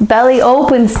ribs. Belly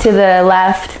opens to the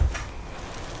left.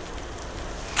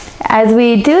 As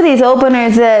we do these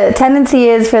openers, the tendency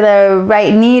is for the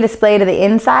right knee to splay to the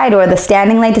inside or the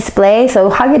standing leg to splay, so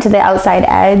hug it to the outside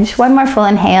edge. One more full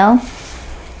inhale.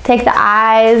 Take the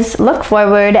eyes, look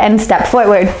forward, and step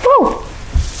forward. Woo!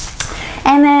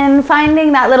 And then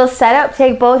finding that little setup,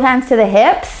 take both hands to the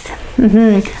hips.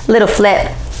 Little flip.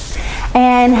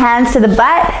 And hands to the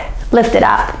butt, lift it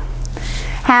up.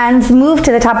 Hands move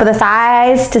to the top of the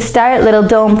thighs to start, little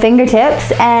dome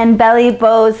fingertips, and belly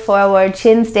bows forward,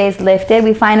 chin stays lifted.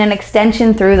 We find an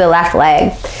extension through the left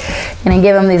leg. Gonna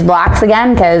give them these blocks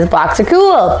again because blocks are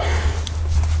cool.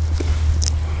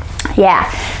 Yeah,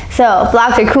 so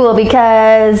blocks are cool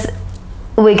because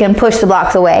we can push the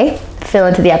blocks away, fill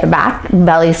into the upper back,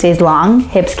 belly stays long,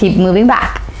 hips keep moving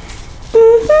back.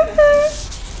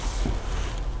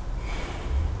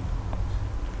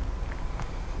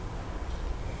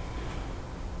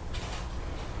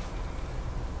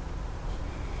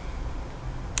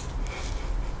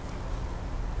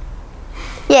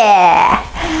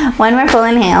 Yeah, one more full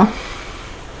inhale.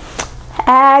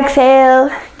 Exhale,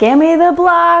 give me the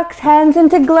blocks, hands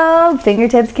into globe,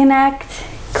 fingertips connect.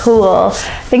 Cool.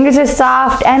 Fingers are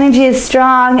soft, energy is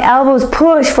strong, elbows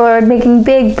push forward, making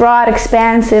big, broad,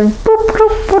 expansive. Boop,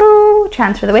 boop, boop.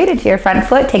 Transfer the weight into your front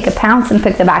foot, take a pounce and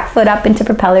pick the back foot up into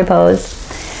propeller pose.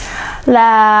 The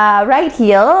right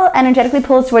heel energetically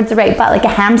pulls towards the right butt like a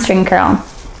hamstring curl.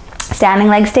 Standing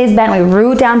leg stays bent. We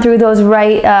root down through those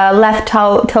left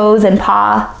toes and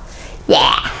paw.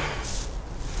 Yeah.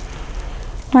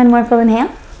 One more full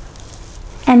inhale.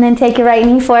 And then take your right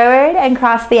knee forward and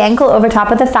cross the ankle over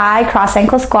top of the thigh, cross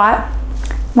ankle squat.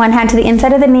 One hand to the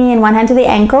inside of the knee and one hand to the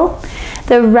ankle.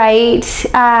 The right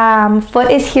foot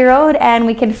is heroed and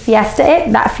we can fiesta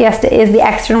it. That fiesta is the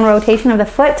external rotation of the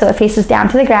foot so it faces down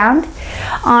to the ground.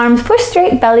 Arms push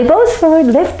straight, belly bows forward,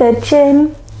 lift the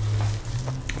chin.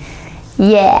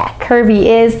 Yeah, curvy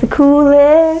is the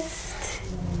coolest.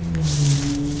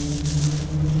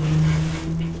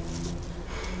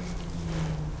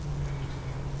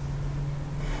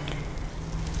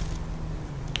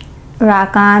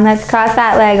 Rock on. Let's cross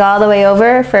that leg all the way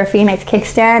over for a phoenix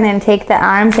kickstand and take the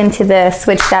arms into the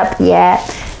switched up. Yeah.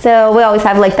 So we always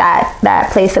have like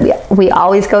that place that we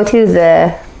always go to.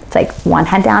 It's like one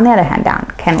hand down, the other hand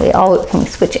down. Can we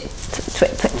switch it?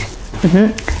 Switch.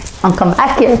 I'll come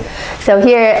back here. So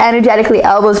here, energetically,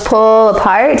 elbows pull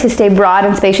apart to stay broad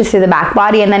and spacious through the back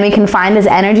body, and then we can find this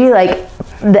energy like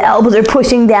the elbows are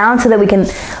pushing down so that we can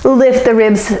lift the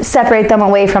ribs, separate them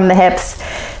away from the hips.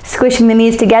 Squishing the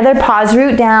knees together, pause,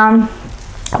 root down.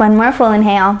 One more full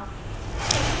inhale.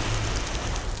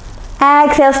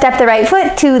 Exhale, step the right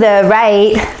foot to the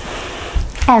right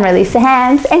and release the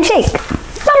hands and shake.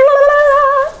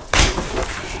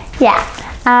 Yeah.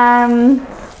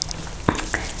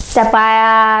 Step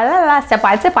wide, step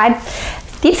wide, step wide.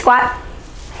 Deep squat.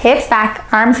 Hips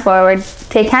back, arms forward.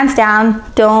 Take hands down,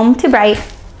 dome to bright.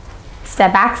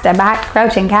 Step back,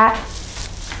 crouching cat.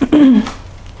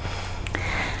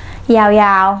 Yow,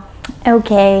 yow.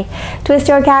 Okay. Twist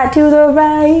your cat to the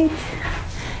right.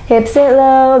 Hips sit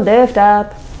low, lift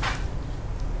up.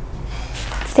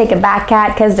 Let's take a back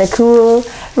cat because they're cool.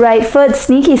 Right foot,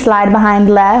 sneaky slide behind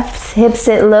left. Hips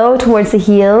sit low towards the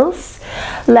heels.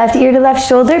 Left ear to left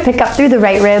shoulder, pick up through the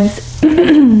right ribs.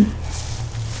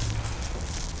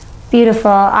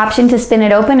 Beautiful. Option to spin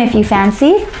it open if you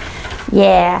fancy.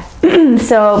 Yeah.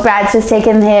 So Brad's just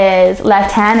taken his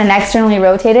left hand and externally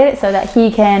rotated it so that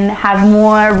he can have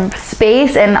more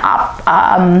space and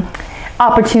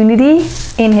opportunity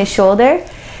in his shoulder.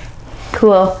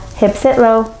 Cool. Hips sit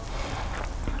low.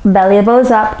 Belly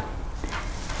bows up.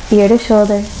 Ear to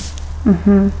shoulder.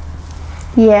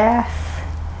 Yes.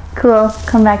 Cool.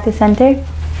 Come back to center.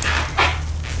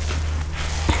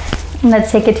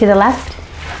 Let's take it to the left.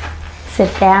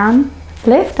 Sit down.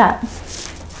 Lift up.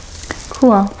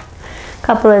 Cool.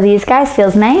 Couple of these guys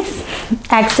feels nice.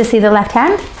 Ecstasy the left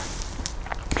hand.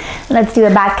 Let's do a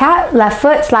back cat. Left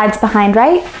foot slides behind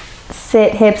right.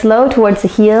 Sit hips low towards the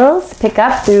heels. Pick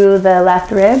up through the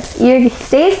left ribs. Ear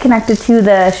stays connected to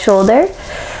the shoulder.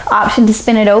 Option to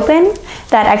spin it open.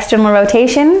 That external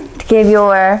rotation to give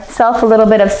yourself a little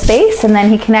bit of space, and then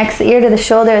he connects the ear to the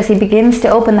shoulder as he begins to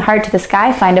open the heart to the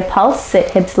sky. Find a pulse.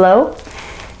 Sit hips low.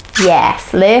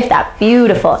 Yes, lift up.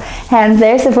 Beautiful. Hands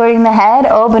there supporting the head,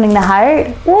 opening the heart.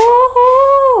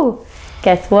 Woohoo!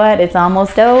 Guess what? It's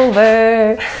almost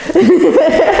over.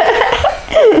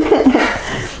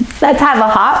 Let's have a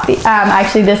hop.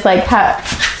 Actually, just like,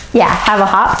 have a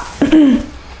hop.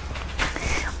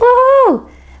 Woohoo!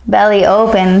 Belly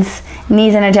opens.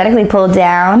 Knees energetically pull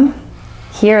down.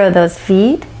 Hero those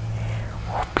feet.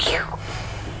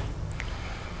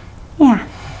 Yeah.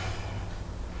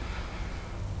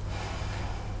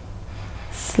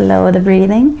 Slow the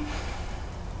breathing.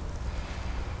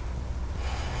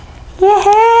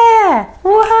 Yeah!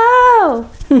 Whoa!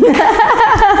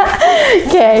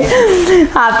 Okay.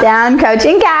 Hop down,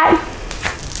 crouching cat.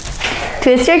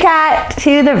 Twist your cat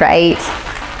to the right.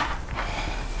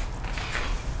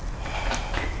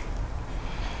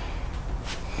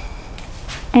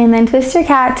 And then twist your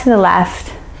cat to the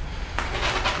left.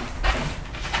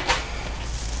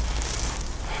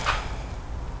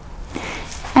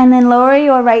 And then lower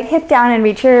your right hip down and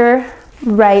reach your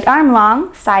right arm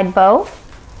long, side bow.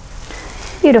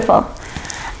 Beautiful.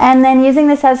 And then using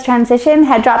this as transition,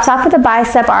 head drops off with the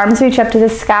bicep, arms reach up to the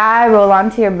sky, roll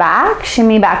onto your back,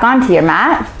 shimmy back onto your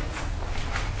mat.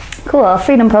 Cool,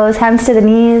 freedom pose, hands to the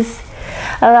knees.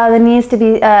 Allow the knees to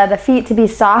be, the feet to be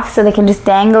soft so they can just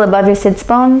dangle above your sits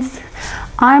bones.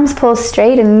 Arms pull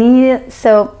straight and knees,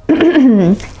 so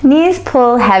knees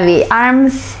pull heavy.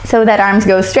 Arms, so that arms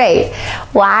go straight.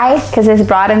 Why? Because this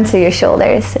broadens through your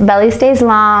shoulders. Belly stays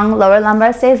long, lower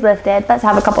lumbar stays lifted. Let's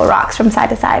have a couple rocks from side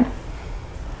to side.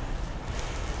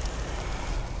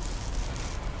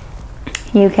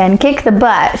 You can kick the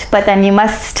butt, but then you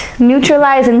must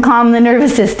neutralize and calm the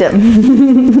nervous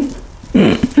system.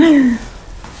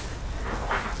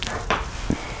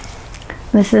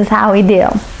 This is how we do.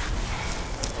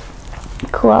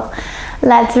 Cool.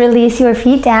 Let's release your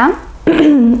feet down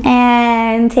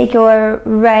and take your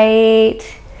right,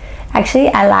 actually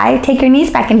I lied, take your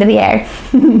knees back into the air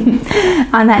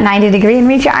on that 90 degree and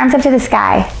reach your arms up to the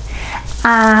sky.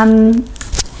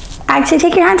 Actually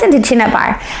take your hands into chin up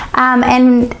bar.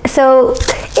 And so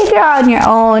if you're on your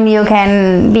own, you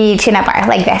can be chin up bar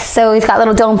like this. So he's got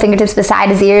little dome fingertips beside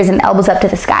his ears and elbows up to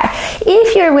the sky.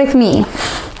 If you're with me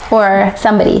or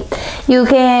somebody, you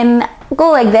can go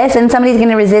like this and somebody's going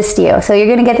to resist you. So you're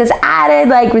going to get this added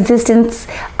like resistance.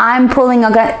 I'm pulling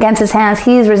against his hands.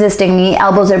 He's resisting me.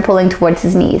 Elbows are pulling towards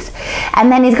his knees.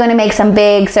 And then he's going to make some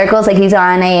big circles like he's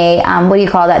on a, what do you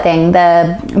call that thing?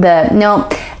 The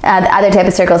other type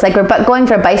of circles. Like we're going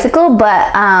for a bicycle,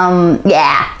 but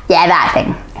yeah, that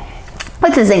thing.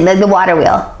 What's this thing? The water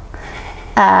wheel.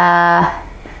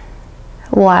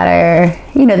 Water,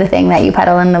 you know, the thing that you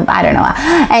pedal in the, I don't know.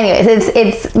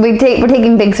 Anyways, we're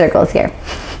taking big circles here.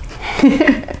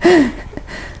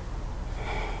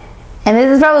 And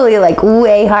this is probably like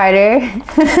way harder.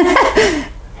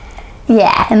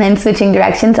 Yeah, and then switching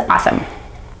directions, awesome.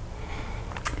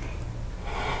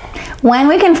 When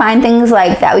we can find things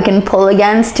like that we can pull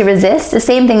against to resist, the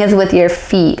same thing as with your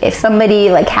feet. If somebody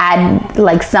like had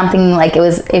like something like it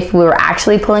was, if we were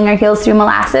actually pulling our heels through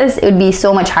molasses, it would be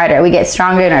so much harder. We get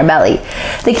stronger in our belly.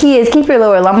 The key is keep your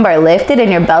lower lumbar lifted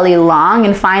and your belly long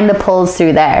and find the pulls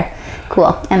through there.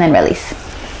 Cool, and then release.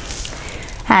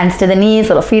 Hands to the knees,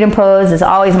 little freedom pose is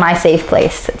always my safe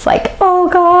place. It's like, oh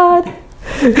God.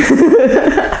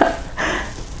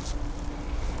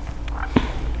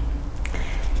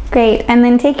 Great, and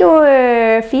then take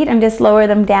your feet and just lower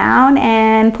them down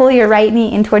and pull your right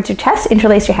knee in towards your chest,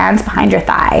 interlace your hands behind your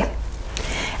thigh.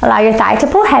 Allow your thigh to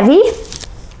pull heavy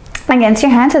against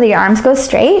your hand so that your arms go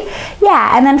straight.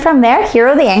 Yeah, and then from there,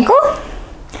 hero the ankle,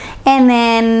 and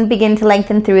then begin to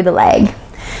lengthen through the leg.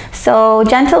 So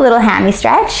gentle little hammy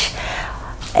stretch.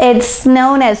 It's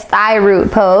known as thigh root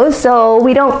pose, so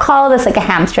we don't call this like a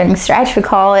hamstring stretch. We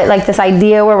call it like this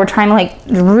idea where we're trying to like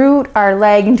root our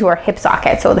leg into our hip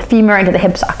socket, so the femur into the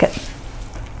hip socket.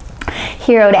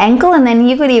 Hero to ankle, and then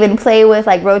you could even play with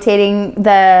like rotating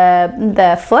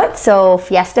the foot, so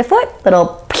fiesta foot,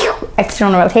 little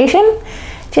external rotation.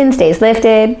 Chin stays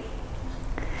lifted.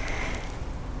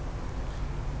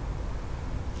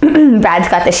 Brad's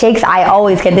got the shakes. I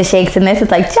always get the shakes in this.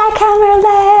 It's like jackhammer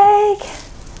leg.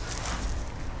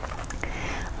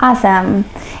 Awesome.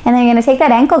 And then you're gonna take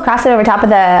that ankle, cross it over top of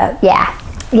the,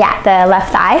 the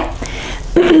left thigh.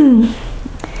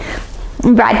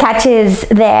 Brad catches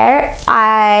there.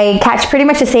 I catch pretty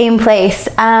much the same place.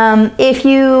 If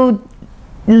you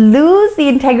lose the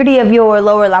integrity of your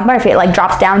lower lumbar, if it like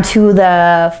drops down to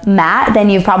the mat,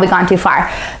 then you've probably gone too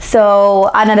far.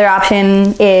 So another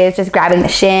option is just grabbing the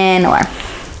shin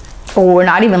or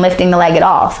not even lifting the leg at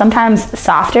all. Sometimes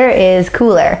softer is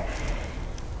cooler.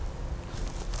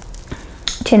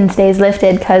 Chin stays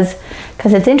lifted because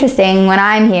it's interesting when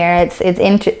I'm here.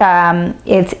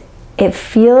 It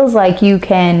feels like you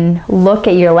can look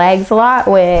at your legs a lot,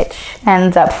 which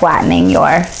ends up flattening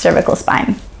your cervical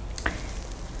spine.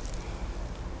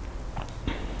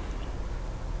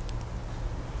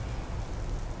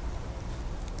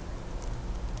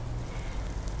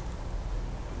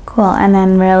 Cool, and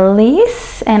then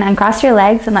release and uncross your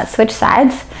legs and let's switch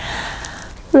sides.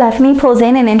 Left knee pulls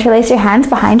in and interlace your hands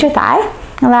behind your thigh.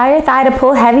 Allow your thigh to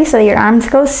pull heavy so that your arms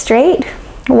go straight.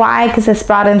 Why? Because this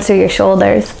broadens through your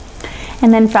shoulders.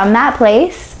 And then from that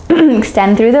place,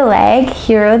 extend through the leg,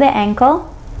 hero the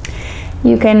ankle.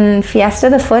 You can fiesta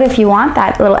the foot if you want,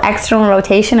 that little external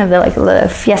rotation of the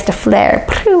fiesta flare.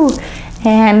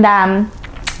 And I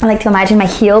like to imagine my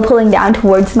heel pulling down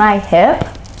towards my hip.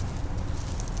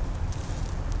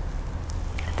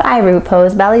 Thigh root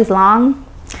pose, belly's long,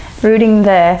 rooting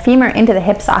the femur into the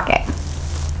hip socket.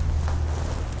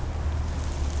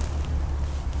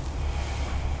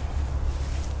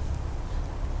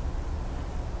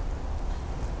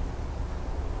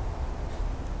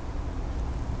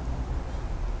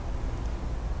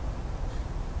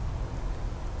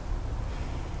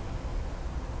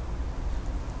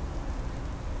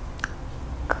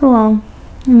 Cool.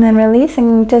 And then release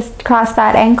and just cross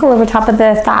that ankle over top of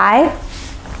the thigh.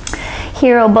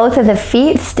 Hero both of the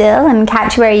feet still and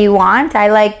catch where you want.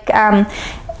 I like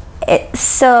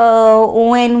so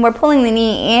when we're pulling the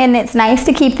knee in, it's nice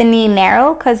to keep the knee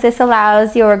narrow because this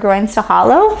allows your groins to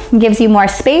hollow, gives you more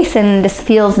space, and this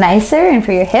feels nicer and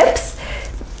for your hips.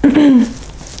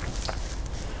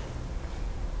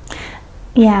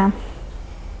 Yeah.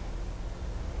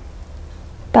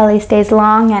 Belly stays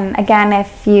long, and again,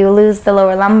 if you lose the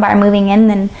lower lumbar moving in,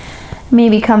 then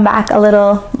maybe come back a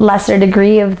little lesser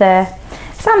degree of the,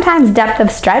 sometimes depth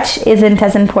of stretch isn't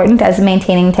as important as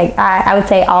maintaining, I would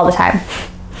say all the time,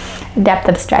 depth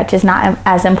of stretch is not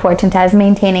as important as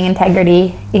maintaining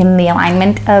integrity in the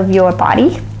alignment of your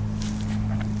body.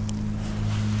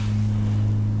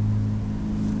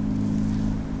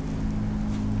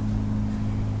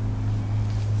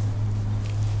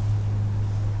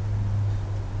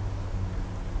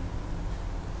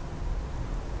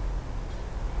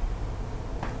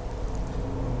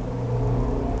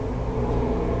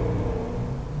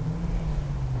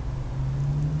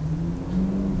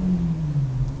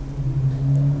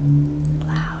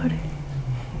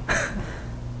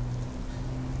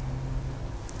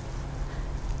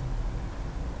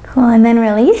 Cool, and then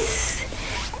release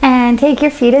and take your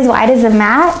feet as wide as the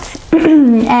mat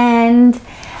and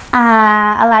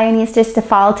allow your knees just to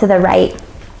fall to the right.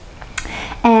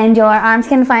 And your arms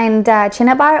can find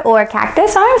chin-up bar or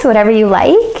cactus arms, whatever you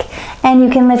like. And you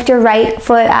can lift your right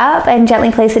foot up and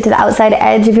gently place it to the outside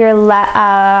edge of your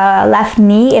left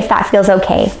knee if that feels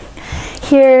okay.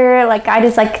 Here, like I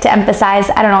just like to emphasize,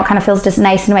 I don't know, it kind of feels just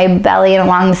nice in my belly and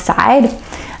along the side.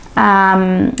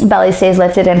 Belly stays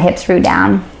lifted and hips root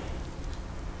down.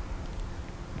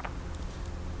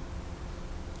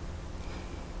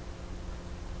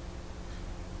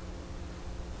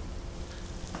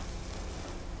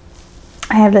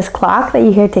 I have this clock that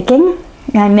you hear ticking.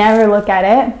 I never look at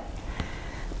it.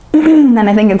 And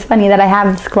I think it's funny that I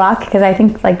have this clock because I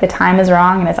think like the time is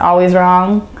wrong and it's always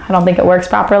wrong. I don't think it works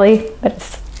properly, but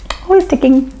it's always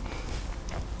ticking.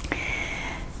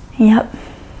 Yep.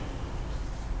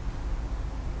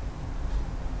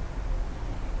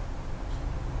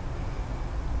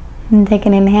 And take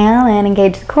an inhale and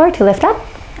engage the core to lift up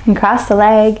and cross the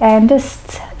leg and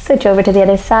just switch over to the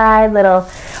other side. Little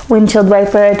windshield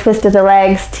wiper twist of the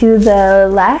legs to the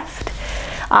left.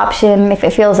 Option, if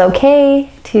it feels okay,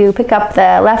 to pick up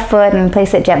the left foot and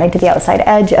place it gently to the outside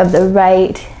edge of the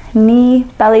right knee.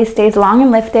 Belly stays long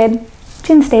and lifted.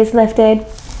 Chin stays lifted.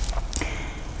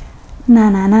 Na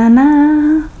na na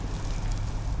na.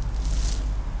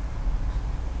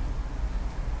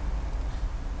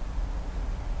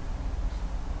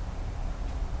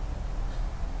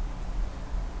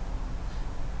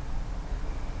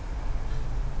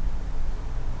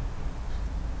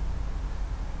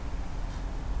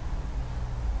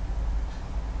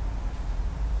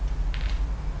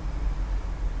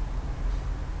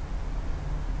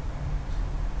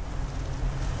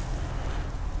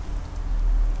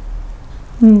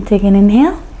 And take an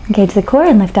inhale, engage the core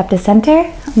and lift up to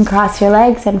center. And cross your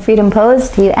legs and freedom pose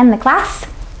to end the class.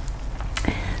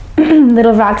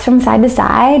 Little rocks from side to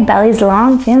side, belly's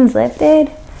long, chin's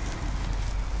lifted.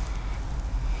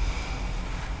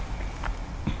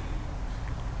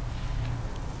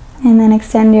 And then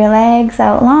extend your legs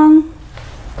out long.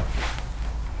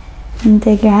 And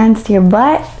take your hands to your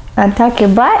butt, untuck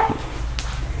your butt.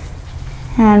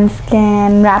 Hands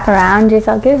can wrap around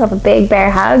yourself. Give yourself a big bear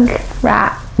hug.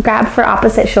 Grab for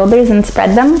opposite shoulders and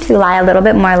spread them to lie a little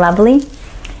bit more lovely.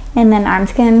 And then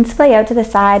arms can splay out to the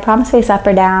side, palms face up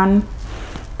or down.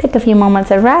 Take a few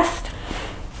moments of rest.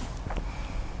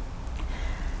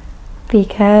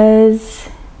 Because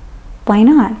why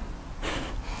not?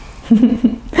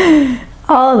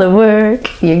 All the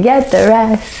work, you get the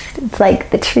rest. It's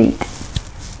like the treat.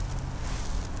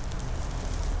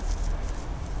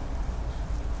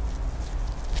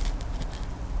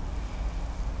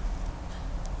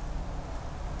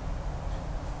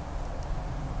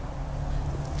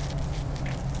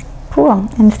 Cool,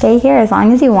 and stay here as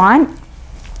long as you want.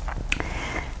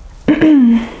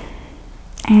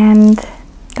 And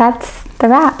that's the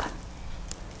wrap.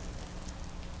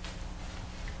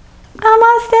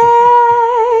 Namaste!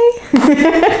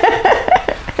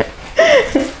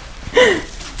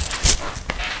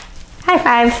 High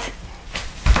fives.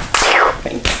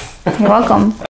 Thanks. You're welcome.